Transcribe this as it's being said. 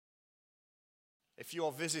If you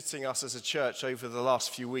are visiting us as a church over the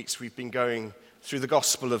last few weeks, we've been going through the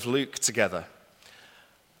Gospel of Luke together,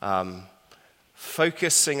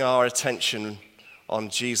 focusing our attention on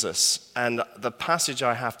Jesus. And the passage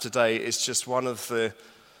I have today is just one of the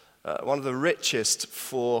richest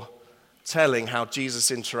for telling how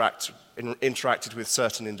Jesus interacted with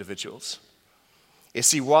certain individuals. You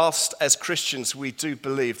see, whilst as Christians we do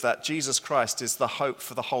believe that Jesus Christ is the hope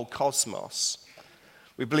for the whole cosmos,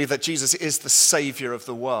 we believe that Jesus is the Savior of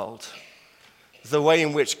the world. The way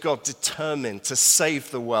in which God determined to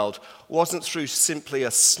save the world wasn't through simply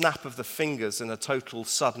a snap of the fingers and a total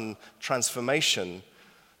sudden transformation,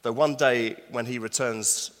 though one day when he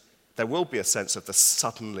returns, there will be a sense of the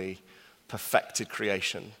suddenly perfected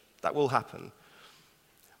creation. That will happen.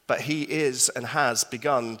 But he is and has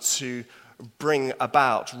begun to bring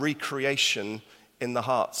about recreation in the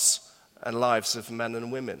hearts and lives of men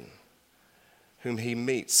and women whom he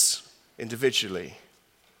meets individually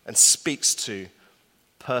and speaks to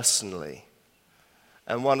personally.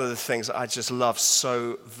 And one of the things I just love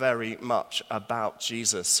so very much about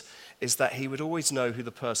Jesus is that he would always know who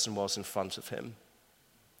the person was in front of him.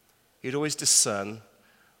 He'd always discern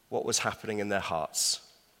what was happening in their hearts.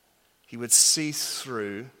 He would see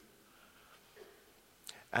through,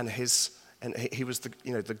 and he was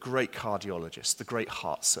the great cardiologist, the great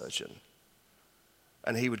heart surgeon.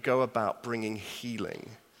 And he would go about bringing healing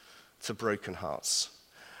to broken hearts.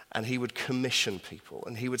 And he would commission people,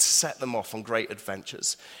 and he would set them off on great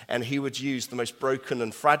adventures. And he would use the most broken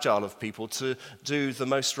and fragile of people to do the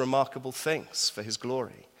most remarkable things for his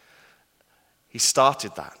glory. He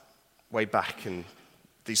started that way back in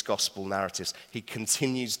these gospel narratives. He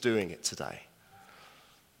continues doing it today,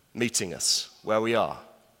 meeting us where we are,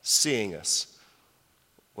 seeing us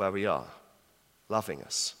where we are, loving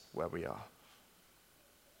us where we are.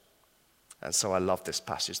 And so I love this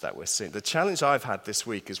passage that we're seeing. The challenge I've had this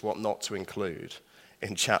week is what not to include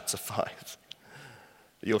in chapter 5.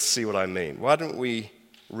 You'll see what I mean. Why don't we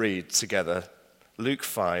read together Luke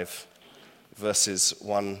 5, verses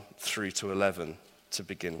 1 through to 11 to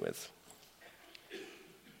begin with.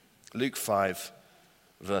 Luke 5,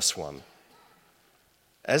 verse 1.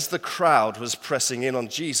 As the crowd was pressing in on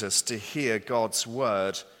Jesus to hear God's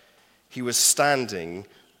word, he was standing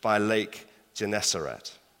by Lake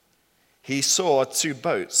Gennesaret. He saw 2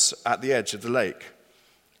 boats at the edge of the lake.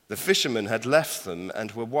 The fishermen had left them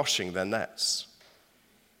and were washing their nets.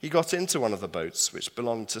 He got into one of the boats, which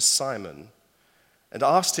belonged to Simon, and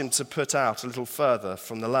asked him to put out a little further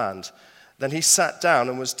from the land. Then he sat down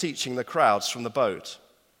and was teaching the crowds from the boat.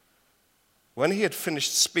 When he had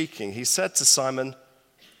finished speaking, he said to Simon,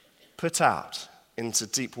 "Put out into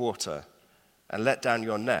deep water and let down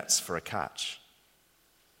your nets for a catch."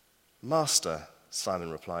 "Master,"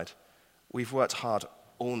 Simon replied, "we've worked hard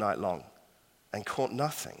all night long and caught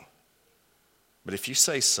nothing. But if you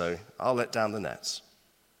say so, I'll let down the nets."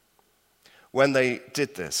 When they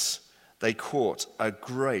did this, they caught a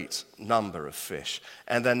great number of fish,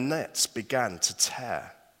 and their nets began to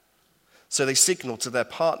tear. So they signaled to their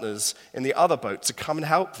partners in the other boat to come and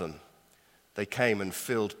help them. They came and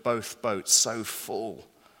filled both boats so full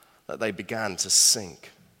that they began to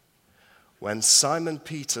sink. When Simon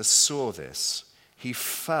Peter saw this, he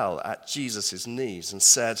fell at Jesus' knees and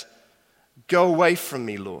said, "Go away from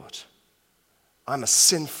me, Lord. I'm a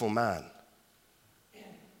sinful man."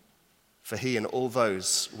 For he and all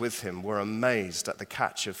those with him were amazed at the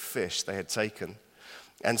catch of fish they had taken.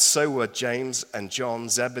 And so were James and John,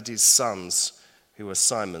 Zebedee's sons, who were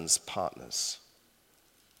Simon's partners.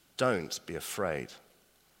 "Don't be afraid,"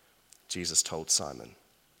 Jesus told Simon.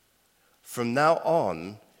 "From now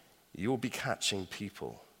on, you'll be catching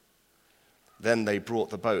people." Then they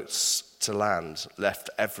brought the boats to land,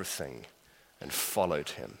 left everything, and followed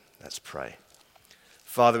him. Let's pray.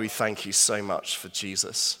 Father, we thank you so much for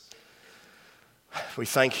Jesus. We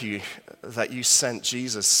thank you that you sent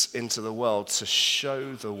Jesus into the world to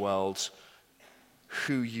show the world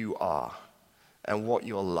who you are and what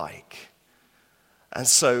you're like. And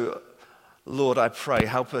so, Lord, I pray,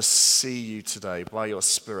 help us see you today by your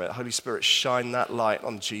Spirit. Holy Spirit, shine that light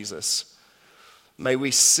on Jesus. May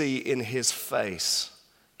we see in his face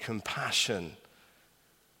compassion,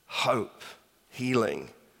 hope,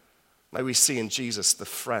 healing. May we see in Jesus the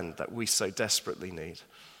friend that we so desperately need.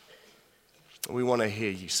 We want to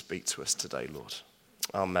hear you speak to us today, Lord.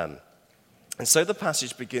 Amen. And so the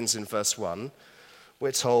passage begins in verse 1.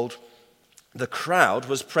 We're told the crowd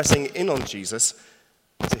was pressing in on Jesus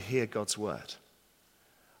to hear God's word.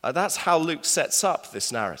 That's how Luke sets up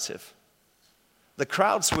this narrative. The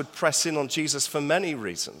crowds would press in on Jesus for many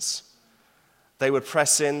reasons. They would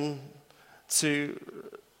press in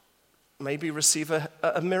to maybe receive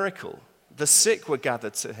a miracle. The sick were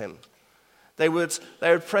gathered to him. They would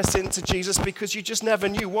press into Jesus because you just never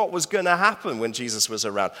knew what was going to happen when Jesus was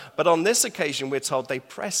around. But on this occasion, we're told they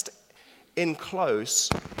pressed in close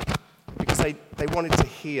because they wanted to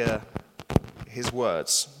hear his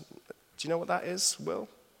words. Do you know what that is, Will?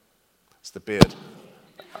 It's the beard.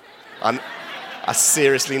 I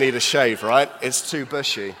seriously need a shave, right? It's too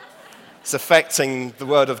bushy. It's affecting the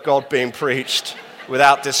word of God being preached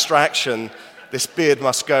without distraction. This beard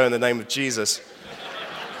must go in the name of Jesus.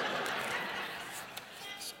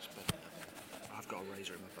 I've got a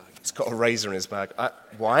razor in my bag. He's got a razor in his bag.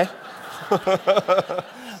 Why?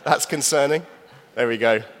 That's concerning. There we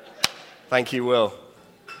go. Thank you, Will.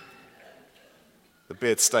 The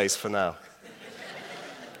beard stays for now.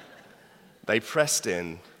 They pressed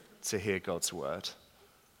in to hear God's word.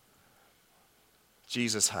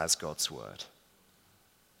 Jesus has God's word.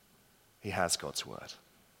 He has God's word.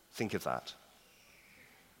 Think of that.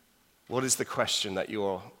 What is the question that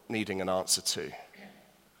you're needing an answer to?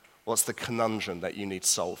 What's the conundrum that you need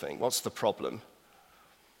solving? What's the problem?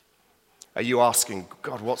 Are you asking,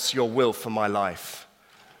 God, what's your will for my life?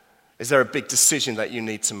 Is there a big decision that you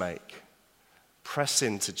need to make? Press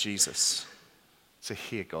into Jesus to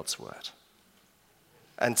hear God's word.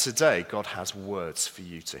 And today, God has words for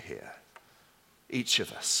you to hear. Each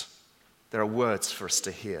of us. There are words for us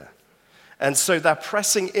to hear. And so they're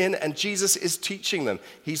pressing in, and Jesus is teaching them.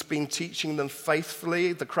 He's been teaching them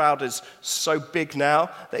faithfully. The crowd is so big now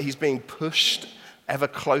that he's being pushed ever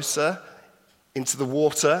closer into the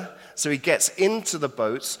water. So he gets into the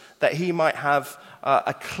boats that he might have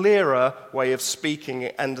a clearer way of speaking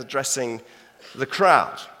and addressing the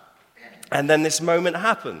crowd. And then this moment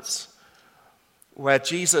happens where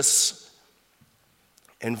Jesus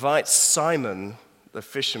invites Simon, the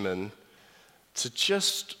fisherman, to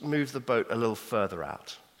just move the boat a little further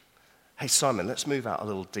out. Hey, Simon, let's move out a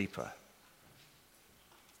little deeper.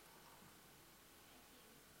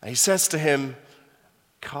 And he says to him,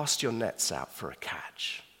 cast your nets out for a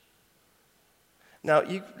catch. Now,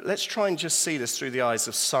 let's try and just see this through the eyes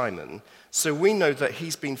of Simon. So we know that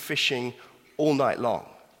he's been fishing all night long.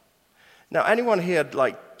 Now, anyone here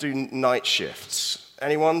do night shifts?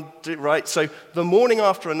 Anyone do, right? So the morning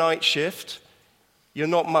after a night shift, you're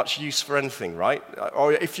not much use for anything, right?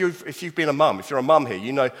 Or if you've been a mum, if you're a mum here,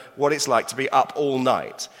 you know what it's like to be up all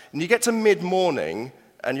night. And you get to mid-morning,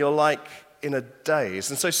 and you're like in a daze.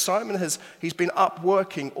 And so Simon he's been up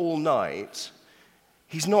working all night.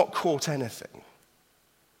 He's not caught anything.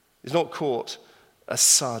 He's not caught a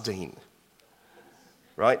sardine,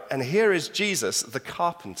 right? And here is Jesus, the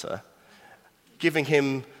carpenter, giving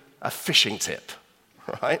him a fishing tip,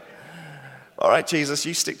 right? All right, Jesus,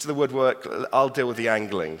 you stick to the woodwork. I'll deal with the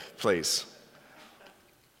angling, please.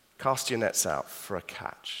 Cast your nets out for a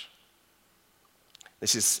catch.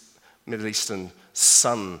 This is Middle Eastern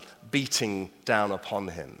sun beating down upon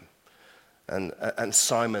him. And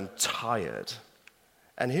Simon tired.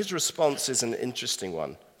 And his response is an interesting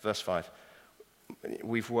one. Verse 5.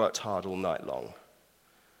 We've worked hard all night long.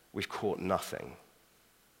 We've caught nothing.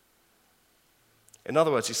 In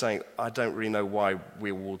other words, he's saying, I don't really know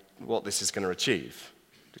what this is going to achieve.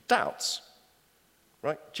 Doubts,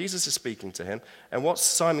 right? Jesus is speaking to him. And what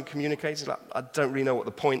Simon communicates is, I don't really know what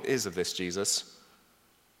the point is of this, Jesus.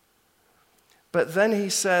 But then he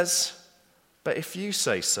says, but if you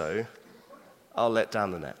say so, I'll let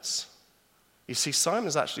down the nets. You see,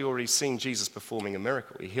 Simon's actually already seen Jesus performing a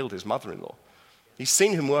miracle. He healed his mother-in-law. He's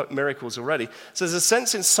seen him work miracles already. So there's a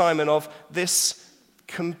sense in Simon of this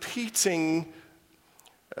competing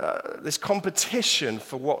this competition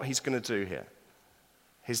for what he's going to do here.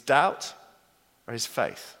 His doubt or his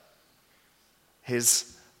faith?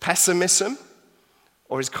 His pessimism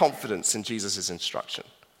or his confidence in Jesus' instruction?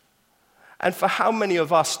 And for how many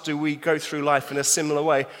of us do we go through life in a similar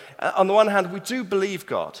way? On the one hand, we do believe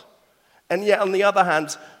God. And yet on the other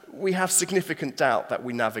hand, we have significant doubt that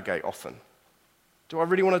we navigate often. Do I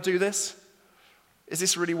really want to do this? Is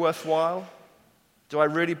this really worthwhile? Do I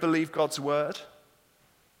really believe God's word?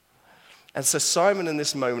 And so Simon, in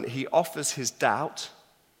this moment, he offers his doubt,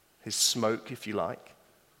 his smoke, if you like.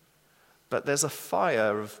 But there's a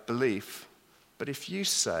fire of belief. But if you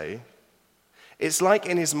say, it's like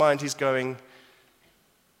in his mind he's going,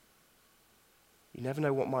 you never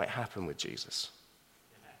know what might happen with Jesus.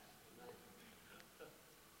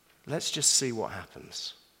 Let's just see what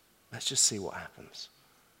happens. Let's just see what happens.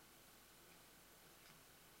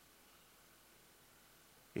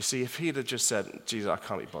 You see, if he'd have just said, Jesus, I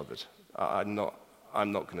can't be bothered. I'm not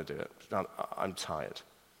going to do it. I'm tired.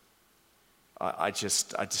 I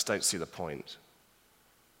just don't see the point.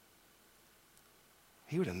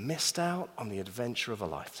 he would have missed out on the adventure of a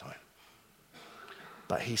lifetime.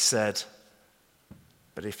 But he said,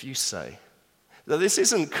 but if you say, now this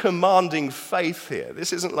isn't commanding faith here.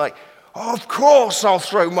 This isn't like, oh, of course I'll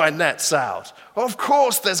throw my nets out. Of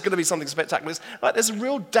course there's going to be something spectacular. Like there's a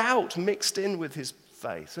real doubt mixed in with his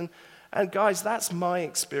faith. And guys, that's my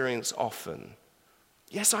experience often.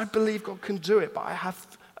 Yes, I believe God can do it, but I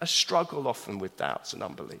have a struggle often with doubts and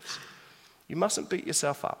unbeliefs. You mustn't beat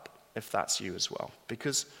yourself up if that's you as well,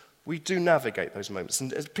 because we do navigate those moments.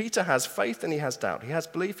 And Peter has faith and he has doubt. He has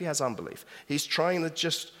belief, he has unbelief. He's trying to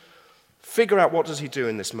just figure out what does he do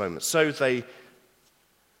in this moment. So they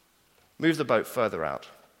move the boat further out.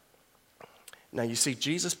 Now you see,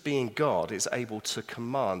 Jesus being God is able to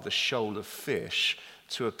command the shoal of fish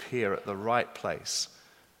to appear at the right place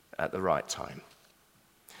at the right time.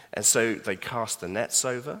 And so they cast the nets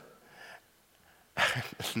over, and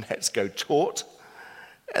the nets go taut,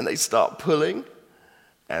 and they start pulling,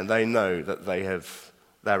 and they know that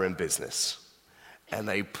they're in business. And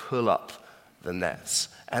they pull up the nets,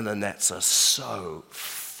 and the nets are so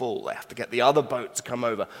full. They have to get the other boat to come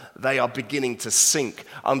over. They are beginning to sink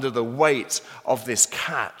under the weight of this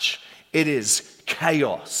catch. It is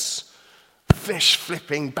chaos. Fish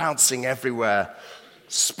flipping, bouncing everywhere,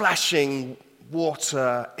 splashing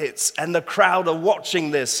water. And the crowd are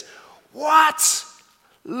watching this. What?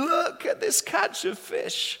 Look at this catch of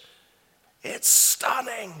fish. It's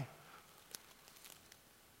stunning.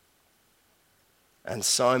 And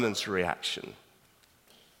Simon's reaction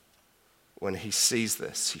when he sees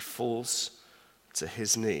this, he falls to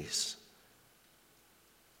his knees.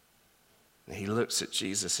 And he looks at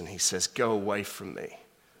Jesus and he says, "Go away from me.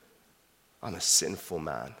 I'm a sinful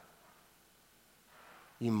man.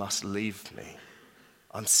 You must leave me.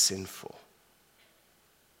 I'm sinful."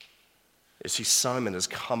 You see, Simon has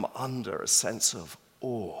come under a sense of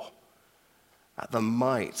awe at the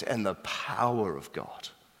might and the power of God.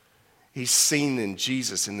 He's seen in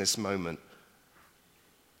Jesus in this moment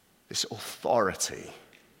this authority,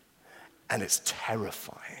 and it's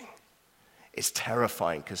terrifying. It's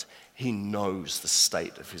terrifying because he knows the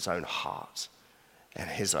state of his own heart and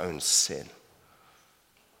his own sin.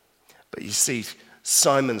 But you see,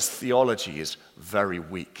 Simon's theology is very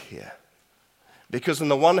weak here. Because on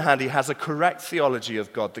the one hand, he has a correct theology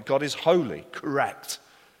of God, that God is holy, correct.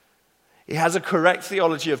 He has a correct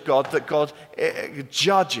theology of God, that God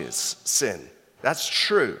judges sin. That's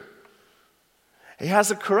true. He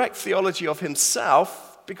has a correct theology of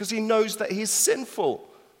himself because he knows that he's sinful.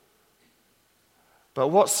 But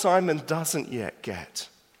what Simon doesn't yet get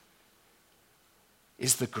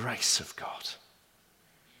is the grace of God.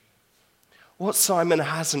 What Simon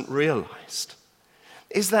hasn't realized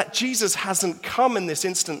is that Jesus hasn't come in this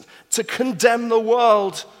instant to condemn the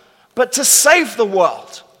world, but to save the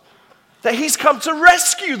world. That he's come to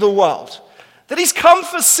rescue the world. That he's come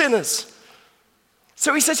for sinners.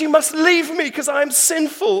 So he says, "You must leave me because I am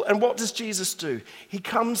sinful." And what does Jesus do? He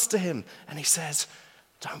comes to him and he says,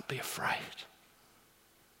 "Don't be afraid.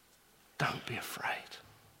 Don't be afraid."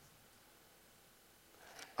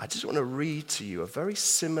 I just want to read to you a very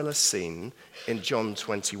similar scene in John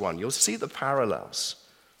 21. You'll see the parallels.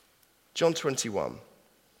 John 21.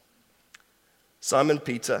 Simon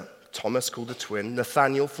Peter, Thomas called the twin,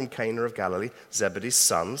 Nathanael from Cana of Galilee, Zebedee's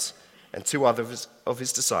sons, and two others of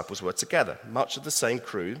his disciples were together, much of the same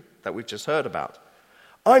crew that we've just heard about.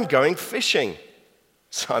 "I'm going fishing,"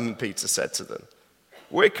 Simon Peter said to them.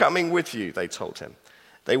 "We're coming with you," they told him.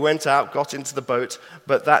 They went out, got into the boat,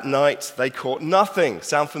 but that night they caught nothing.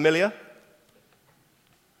 Sound familiar?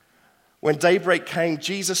 When daybreak came,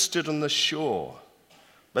 Jesus stood on the shore,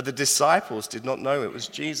 but the disciples did not know it was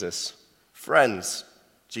Jesus. "Friends,"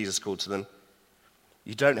 Jesus called to them,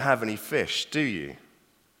 "you don't have any fish, do you?"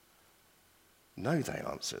 "No," they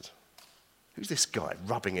answered. "Who's this guy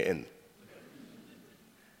rubbing it in?"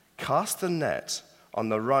 "Cast the net on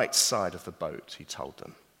the right side of the boat," he told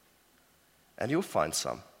them, "and you'll find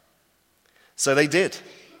some." So they did,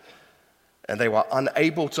 and they were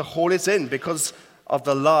unable to haul it in because of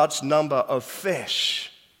the large number of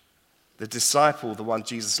fish. The disciple, the one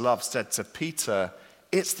Jesus loved, said to Peter,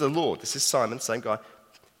 "It's the Lord." This is Simon, same guy.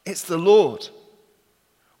 "It's the Lord."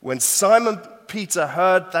 When Simon Peter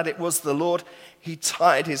heard that it was the Lord, he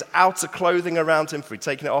tied his outer clothing around him, for he'd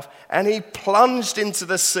taken it off, and he plunged into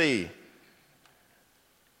the sea.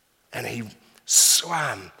 And he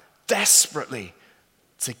swam desperately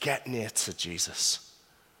to get near to Jesus.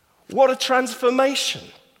 What a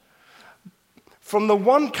transformation. From the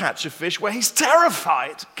one catch of fish where he's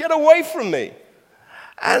terrified, "Get away from me."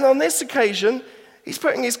 And on this occasion, he's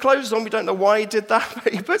putting his clothes on. We don't know why he did that,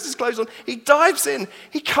 but he puts his clothes on. He dives in.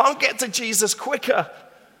 He can't get to Jesus quicker.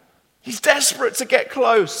 He's desperate to get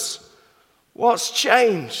close. What's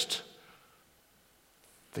changed?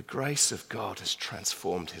 The grace of God has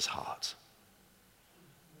transformed his heart.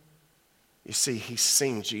 You see, he's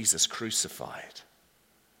seen Jesus crucified.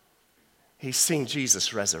 He's seen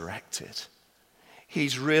Jesus resurrected.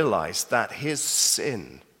 He's realized that his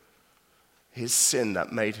sin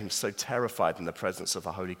that made him so terrified in the presence of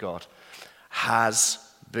a holy God, has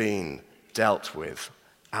been dealt with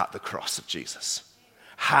at the cross of Jesus,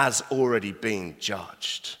 has already been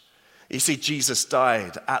judged. You see, Jesus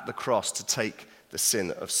died at the cross to take the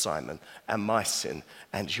sin of Simon and my sin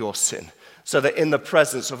and your sin, so that in the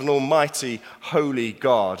presence of an almighty, holy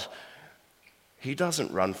God, he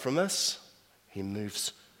doesn't run from us, he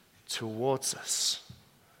moves towards us.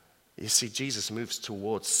 You see, Jesus moves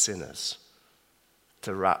towards sinners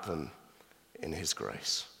to wrap them in his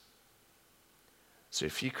grace. So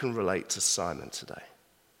if you can relate to Simon today,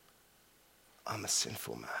 I'm a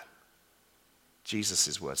sinful man.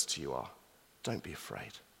 Jesus' words to you are, don't be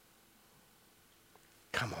afraid.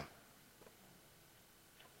 Come on.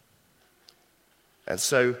 And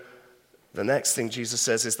so the next thing Jesus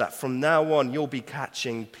says is that from now on you'll be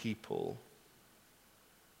catching people.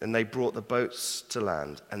 And they brought the boats to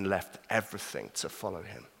land and left everything to follow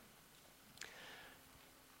him.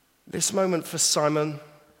 This moment for Simon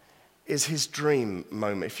is his dream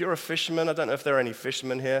moment. If you're a fisherman, I don't know if there are any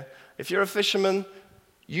fishermen here. If you're a fisherman,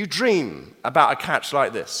 you dream about a catch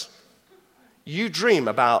like this. You dream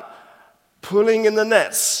about pulling in the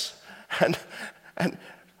nets and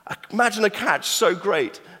imagine a catch so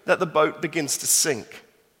great that the boat begins to sink.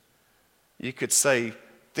 You could say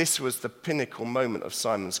this was the pinnacle moment of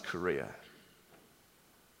Simon's career.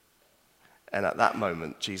 And at that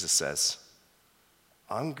moment, Jesus says,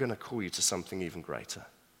 I'm going to call you to something even greater.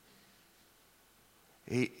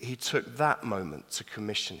 He took that moment to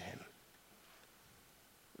commission him.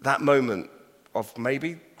 That moment of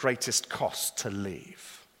maybe greatest cost to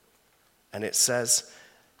leave. And it says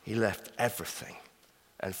he left everything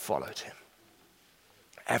and followed him.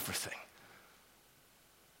 Everything.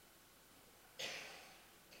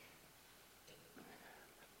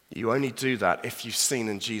 You only do that if you've seen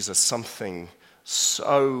in Jesus something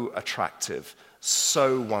so attractive,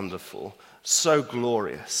 so wonderful, so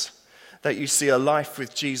glorious, that you see a life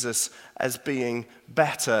with Jesus as being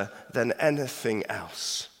better than anything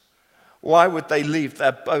else. Why would they leave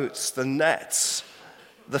their boats, the nets,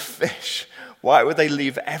 the fish? Why would they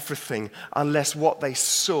leave everything unless what they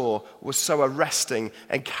saw was so arresting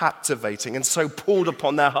and captivating and so pulled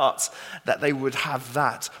upon their hearts that they would have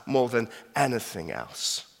that more than anything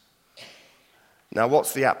else? Now,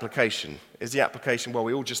 what's the application? Is the application, well,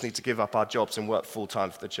 we all just need to give up our jobs and work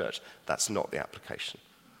full-time for the church? That's not the application.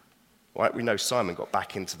 Right? We know Simon got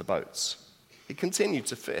back into the boats. He continued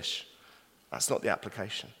to fish. That's not the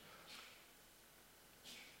application.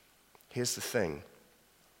 Here's the thing.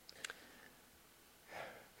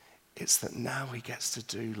 It's that now he gets to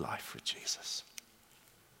do life with Jesus.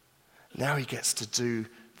 Now he gets to do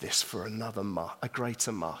this for a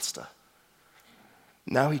greater master.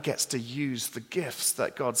 Now he gets to use the gifts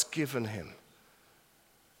that God's given him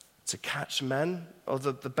to catch men, or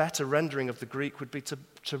the better rendering of the Greek would be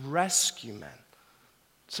to rescue men,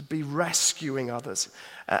 to be rescuing others.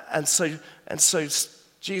 And so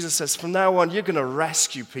Jesus says, from now on, you're going to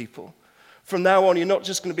rescue people. From now on, you're not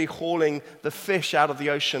just going to be hauling the fish out of the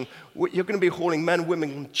ocean. You're going to be hauling men,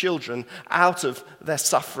 women, and children out of their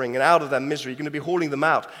suffering and out of their misery. You're going to be hauling them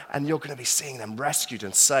out, and you're going to be seeing them rescued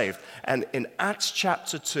and saved. And in Acts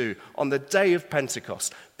chapter 2, on the day of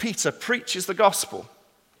Pentecost, Peter preaches the gospel.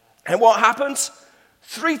 And what happens?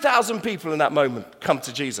 3,000 people in that moment come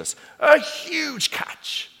to Jesus. A huge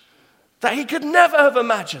catch that he could never have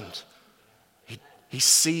imagined. He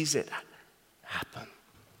sees it happen.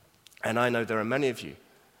 And I know there are many of you,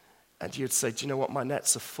 and you'd say, do you know what? My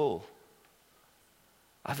nets are full.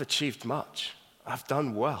 I've achieved much. I've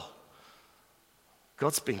done well.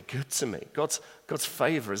 God's been good to me. God's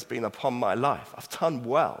favor has been upon my life. I've done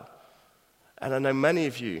well. And I know many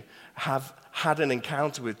of you have had an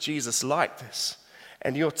encounter with Jesus like this,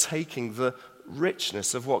 and you're taking the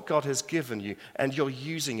richness of what God has given you, and you're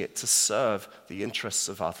using it to serve the interests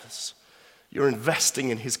of others. You're investing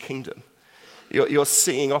in his kingdom. You're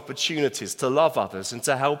seeing opportunities to love others and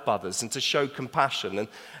to help others and to show compassion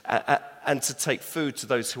and to take food to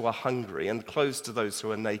those who are hungry and clothes to those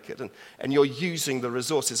who are naked. And you're using the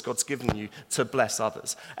resources God's given you to bless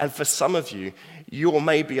others. And for some of you, you're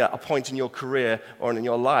maybe at a point in your career or in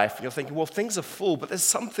your life, and you're thinking, well, things are full, but there's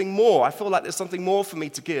something more. I feel like there's something more for me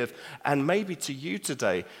to give. And maybe to you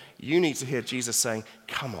today, you need to hear Jesus saying,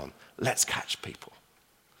 come on, let's catch people.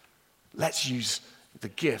 Let's use the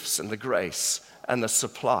gifts and the grace and the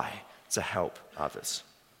supply to help others.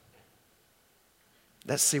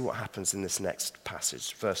 Let's see what happens in this next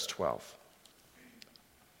passage, verse 12.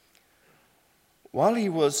 While he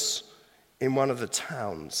was in one of the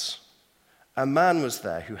towns, a man was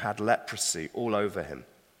there who had leprosy all over him.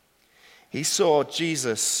 He saw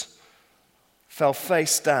Jesus, fell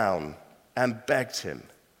face down, and begged him,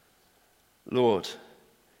 "Lord,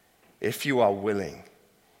 if you are willing,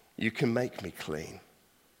 you can make me clean."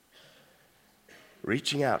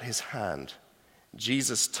 Reaching out his hand,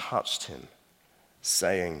 Jesus touched him,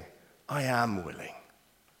 saying, "I am willing.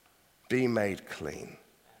 Be made clean."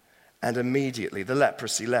 And immediately the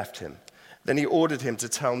leprosy left him. Then he ordered him to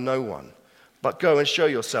tell no one, but go and show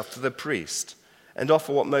yourself to the priest and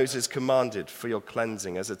offer what Moses commanded for your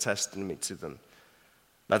cleansing as a testimony to them.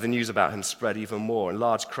 Now the news about him spread even more, and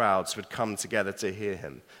large crowds would come together to hear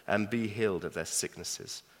him and be healed of their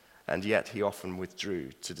sicknesses. And yet he often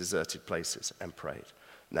withdrew to deserted places and prayed.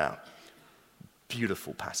 Now,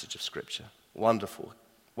 beautiful passage of Scripture. Wonderful,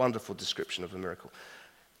 wonderful description of a miracle.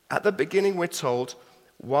 At the beginning, we're told,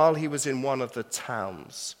 while he was in one of the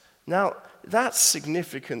towns. Now, that's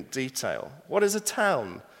significant detail. What is a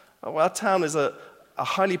town? Well, a town is a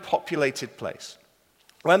highly populated place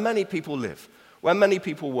where many people live, where many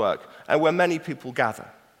people work, and where many people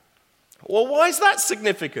gather. Well, why is that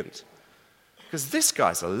significant? Because this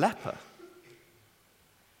guy's a leper.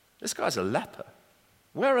 This guy's a leper.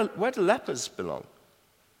 Where do lepers belong?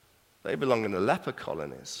 They belong in the leper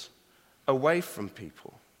colonies, away from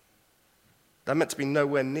people. They're meant to be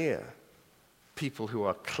nowhere near people who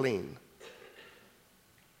are clean.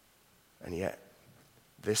 And yet,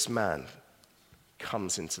 this man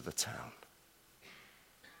comes into the town.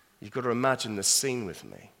 You've got to imagine the scene with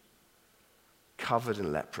me. Covered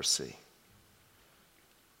in leprosy.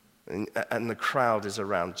 And the crowd is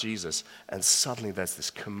around Jesus, and suddenly there's this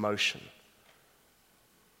commotion.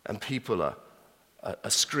 And people are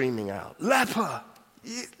screaming out, "Leper!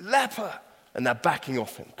 Leper!" And they're backing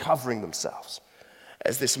off him, covering themselves,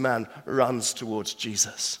 as this man runs towards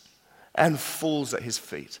Jesus and falls at his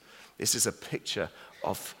feet. This is a picture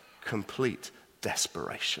of complete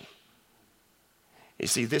desperation. You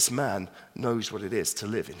see, this man knows what it is to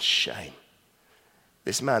live in shame.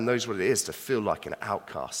 This man knows what it is to feel like an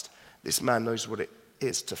outcast. This man knows what it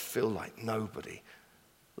is to feel like nobody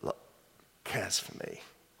cares for me.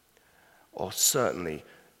 Or certainly,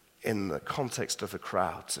 in the context of a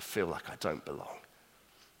crowd, to feel like I don't belong.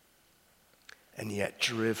 And yet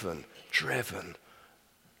driven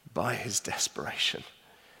by his desperation,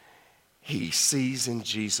 he sees in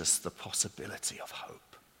Jesus the possibility of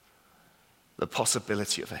hope, the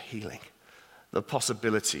possibility of a healing, the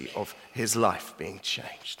possibility of his life being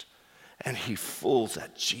changed. And he falls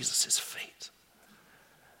at Jesus' feet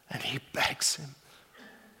and he begs him,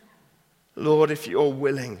 "Lord, if you're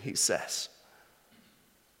willing," he says.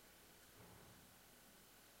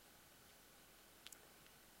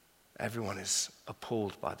 Everyone is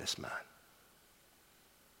appalled by this man.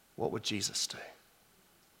 What would Jesus do?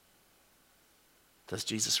 Does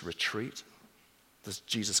Jesus retreat? Does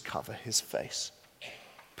Jesus cover his face?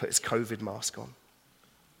 Put his COVID mask on?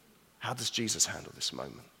 How does Jesus handle this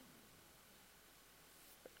moment?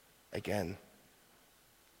 Again,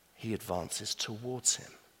 he advances towards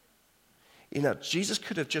him. You know, Jesus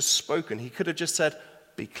could have just spoken. He could have just said,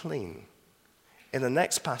 "Be clean." In the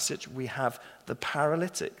next passage, we have the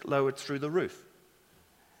paralytic lowered through the roof.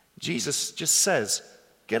 Jesus just says,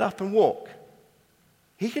 "Get up and walk."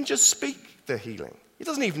 He can just speak the healing. He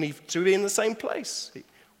doesn't even need to be in the same place. He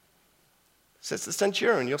says to the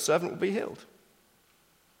centurion, "Your servant will be healed."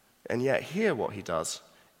 And yet here what he does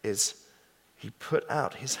is he put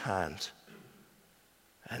out his hand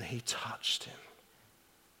and he touched him.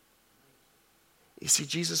 You see,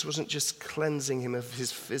 Jesus wasn't just cleansing him of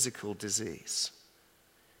his physical disease.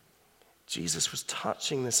 Jesus was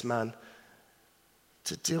touching this man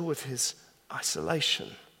to deal with his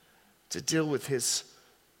isolation, to deal with his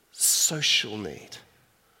social need.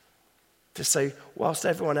 To say, whilst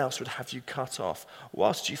everyone else would have you cut off,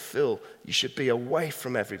 whilst you feel you should be away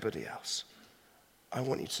from everybody else, I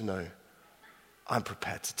want you to know I'm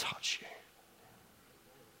prepared to touch you.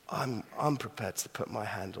 I'm prepared to put my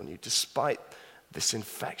hand on you, despite this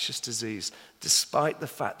infectious disease, despite the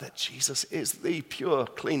fact that Jesus is the pure,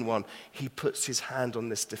 clean one. He puts his hand on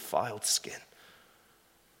this defiled skin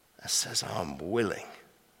and says, "I'm willing."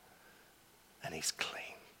 And he's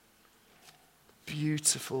clean.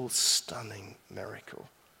 Beautiful, stunning miracle.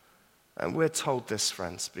 And we're told this,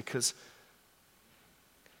 friends, because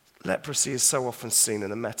leprosy is so often seen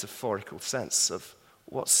in a metaphorical sense of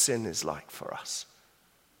what sin is like for us.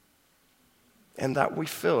 in that we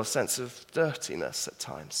feel a sense of dirtiness at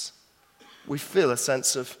times. We feel a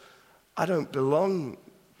sense of, I don't belong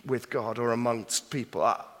with God or amongst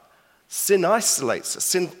people. Sin isolates us.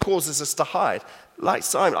 Sin causes us to hide. Like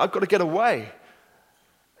Simon, I've got to get away.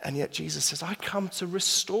 And yet Jesus says, I come to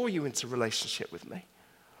restore you into relationship with me.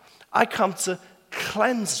 I come to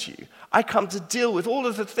cleanse you. I come to deal with all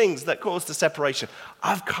of the things that cause the separation.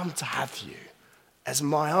 I've come to have you as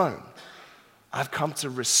my own. I've come to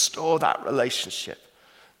restore that relationship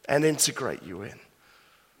and integrate you in.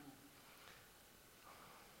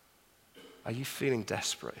 Are you feeling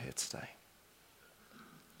desperate here today?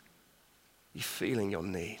 You feeling your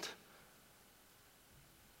need?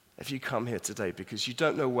 If you come here today because you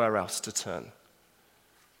don't know where else to turn,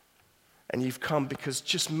 and you've come because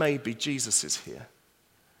just maybe Jesus is here,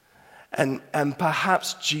 and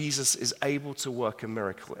perhaps Jesus is able to work a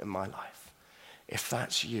miracle in my life. If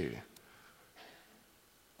that's you,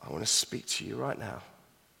 I want to speak to you right now.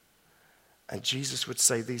 And Jesus would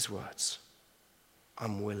say these words,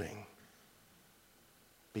 I'm willing.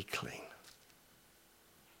 Be clean.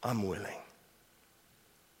 I'm willing.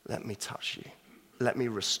 Let me touch you. Let me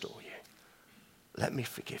restore you. Let me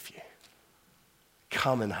forgive you.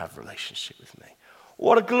 Come and have relationship with me.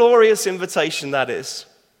 What a glorious invitation that is.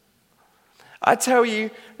 I tell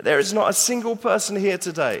you, there is not a single person here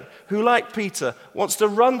today who, like Peter, wants to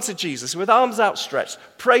run to Jesus with arms outstretched,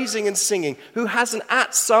 praising and singing, who hasn't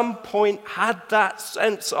at some point had that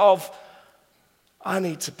sense of, I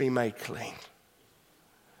need to be made clean.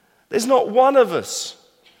 There's not one of us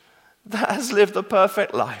that has lived a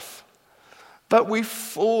perfect life. But we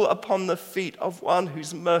fall upon the feet of one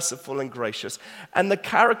who's merciful and gracious. And the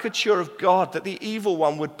caricature of God that the evil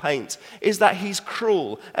one would paint is that he's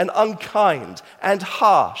cruel and unkind and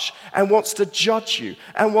harsh and wants to judge you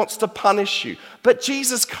and wants to punish you. But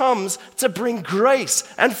Jesus comes to bring grace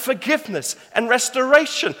and forgiveness and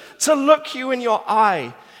restoration, to look you in your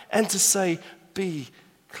eye and to say, be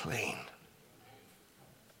clean.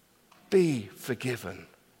 Be forgiven.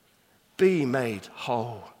 Be made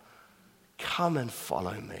whole. Come and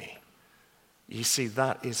follow me. You see,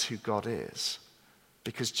 that is who God is,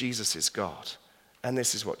 because Jesus is God, and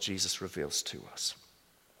this is what Jesus reveals to us.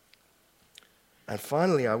 And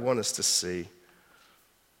finally, I want us to see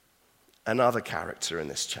another character in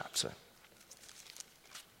this chapter.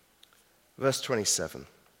 Verse 27.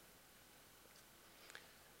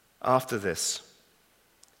 After this,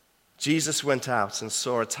 Jesus went out and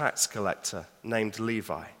saw a tax collector named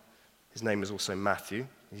Levi. His name is also Matthew.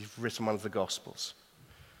 He's written one of the Gospels.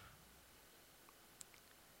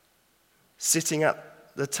 Sitting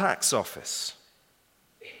at the tax office.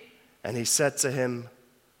 And he said to him,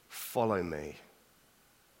 follow me.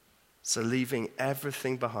 So leaving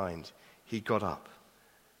everything behind, he got up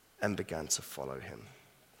and began to follow him.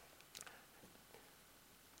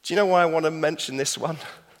 Do you know why I want to mention this one?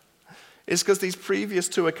 It's because these previous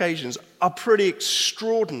two occasions are pretty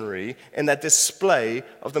extraordinary in their display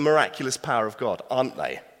of the miraculous power of God, aren't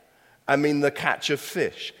they? I mean, the catch of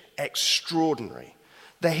fish, extraordinary.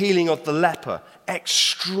 The healing of the leper,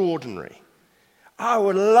 extraordinary. I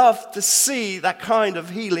would love to see that kind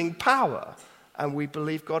of healing power. And we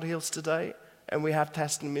believe God heals today, and we have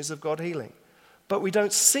testimonies of God healing. But we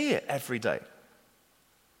don't see it every day.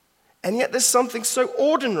 And yet there's something so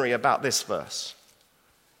ordinary about this verse.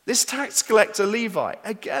 This tax collector, Levi,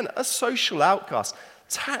 again, a social outcast.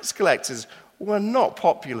 Tax collectors were not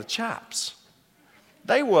popular chaps.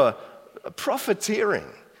 They were profiteering.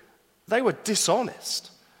 They were dishonest.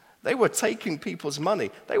 They were taking people's money.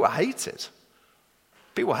 They were hated.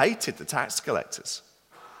 People hated the tax collectors.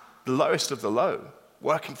 The lowest of the low,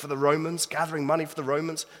 working for the Romans, gathering money for the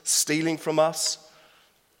Romans, stealing from us,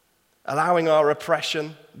 allowing our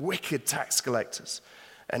oppression, wicked tax collectors.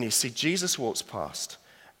 And you see, Jesus walks past.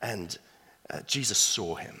 And Jesus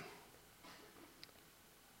saw him.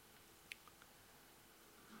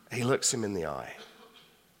 He looks him in the eye.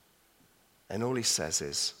 And all he says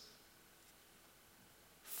is,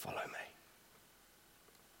 follow me.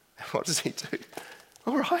 And what does he do?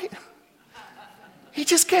 All right. He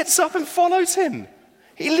just gets up and follows him.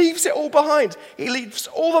 He leaves it all behind. He leaves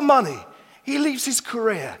all the money. He leaves his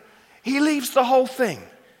career. He leaves the whole thing.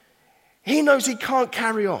 He knows he can't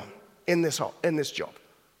carry on in this job.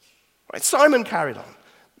 Right? Simon carried on.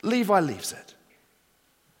 Levi leaves it.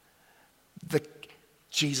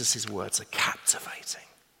 Jesus' words are captivating.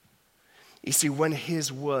 You see, when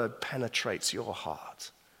his word penetrates your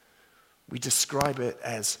heart, we describe it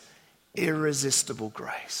as irresistible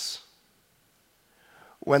grace.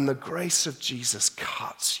 When the grace of Jesus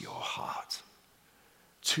cuts your heart,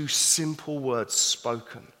 two simple words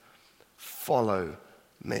spoken, follow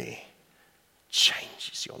me,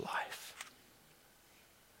 changes your life.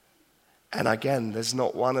 And again, there's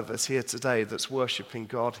not one of us here today that's worshiping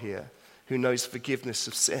God here who knows forgiveness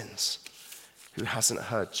of sins, who hasn't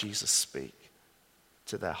heard Jesus speak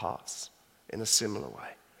to their hearts in a similar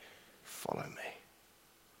way. Follow me.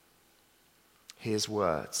 His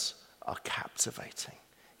words are captivating.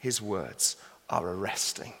 His words are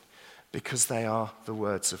arresting because they are the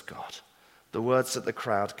words of God. The words that the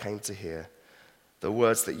crowd came to hear. The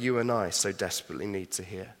words that you and I so desperately need to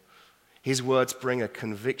hear. His words bring a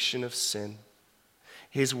conviction of sin.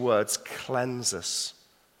 His words cleanse us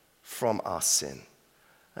from our sin.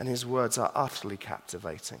 And his words are utterly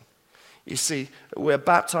captivating. You see, we're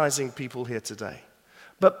baptizing people here today.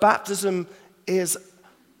 But baptism is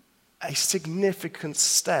a significant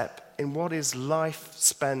step in what is life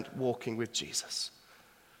spent walking with Jesus.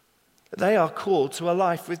 They are called to a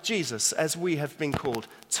life with Jesus as we have been called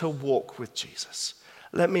to walk with Jesus.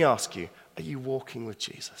 Let me ask you, are you walking with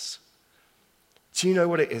Jesus? Do you know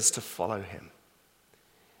what it is to follow him?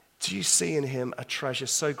 Do you see in him a treasure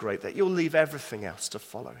so great that you'll leave everything else to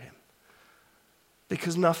follow him?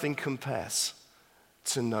 Because nothing compares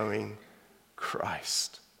to knowing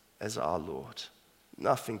Christ as our Lord.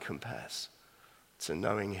 Nothing compares to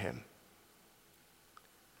knowing him.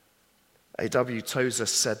 A.W. Tozer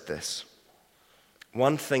said this: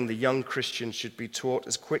 one thing the young Christian should be taught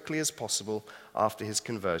as quickly as possible after his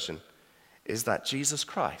conversion is that Jesus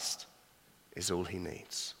Christ is all he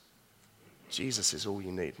needs. Jesus is all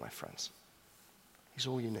you need, my friends. He's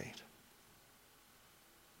all you need.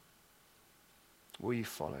 Will you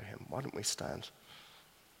follow him? Why don't we stand?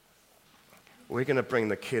 We're going to bring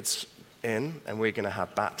the kids in and we're going to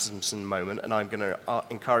have baptisms in a moment, and I'm going to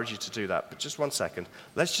encourage you to do that. But just 1 second.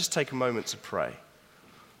 Let's just take a moment to pray.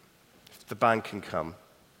 If the band can come.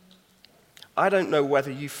 I don't know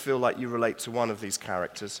whether you feel like you relate to one of these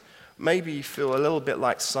characters. Maybe you feel a little bit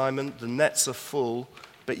like Simon. The nets are full,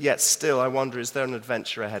 but yet still I wonder, is there an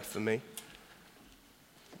adventure ahead for me?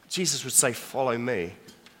 Jesus would say, follow me,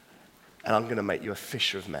 and I'm going to make you a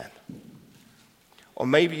fisher of men. Or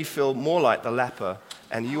maybe you feel more like the leper,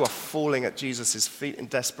 and you are falling at Jesus' feet in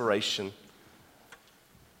desperation.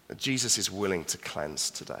 That Jesus is willing to cleanse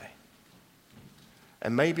today.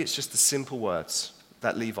 And maybe it's just the simple words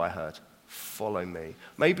that Levi heard. Follow me.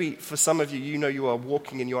 Maybe for some of you, you know you are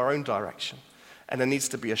walking in your own direction, and there needs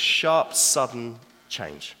to be a sharp, sudden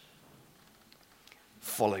change.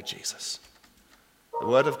 Follow Jesus. The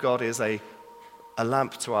word of God is a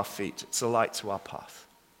lamp to our feet. It's a light to our path.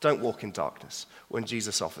 Don't walk in darkness when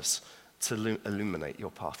Jesus offers to illuminate your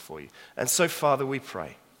path for you. And so, Father, we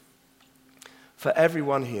pray for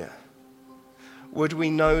everyone here. Would we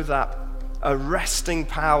know that arresting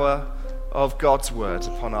power of God's word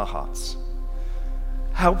upon our hearts?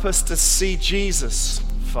 Help us to see Jesus,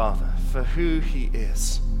 Father, for who he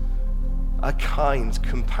is. A kind,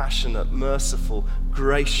 compassionate, merciful,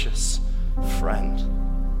 gracious friend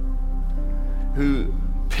who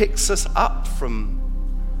picks us up from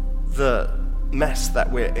the mess that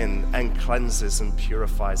we're in and cleanses and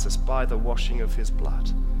purifies us by the washing of his blood.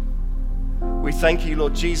 We thank you,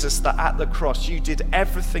 Lord Jesus, that at the cross you did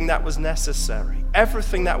everything that was necessary,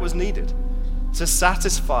 everything that was needed to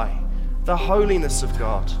satisfy the holiness of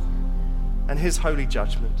God and his holy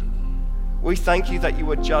judgment. We thank you that you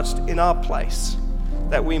were judged in our place,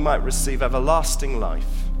 that we might receive everlasting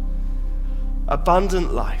life,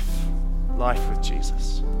 abundant life with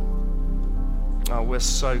Jesus. Oh, we're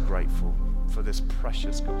so grateful for this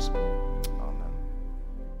precious gospel.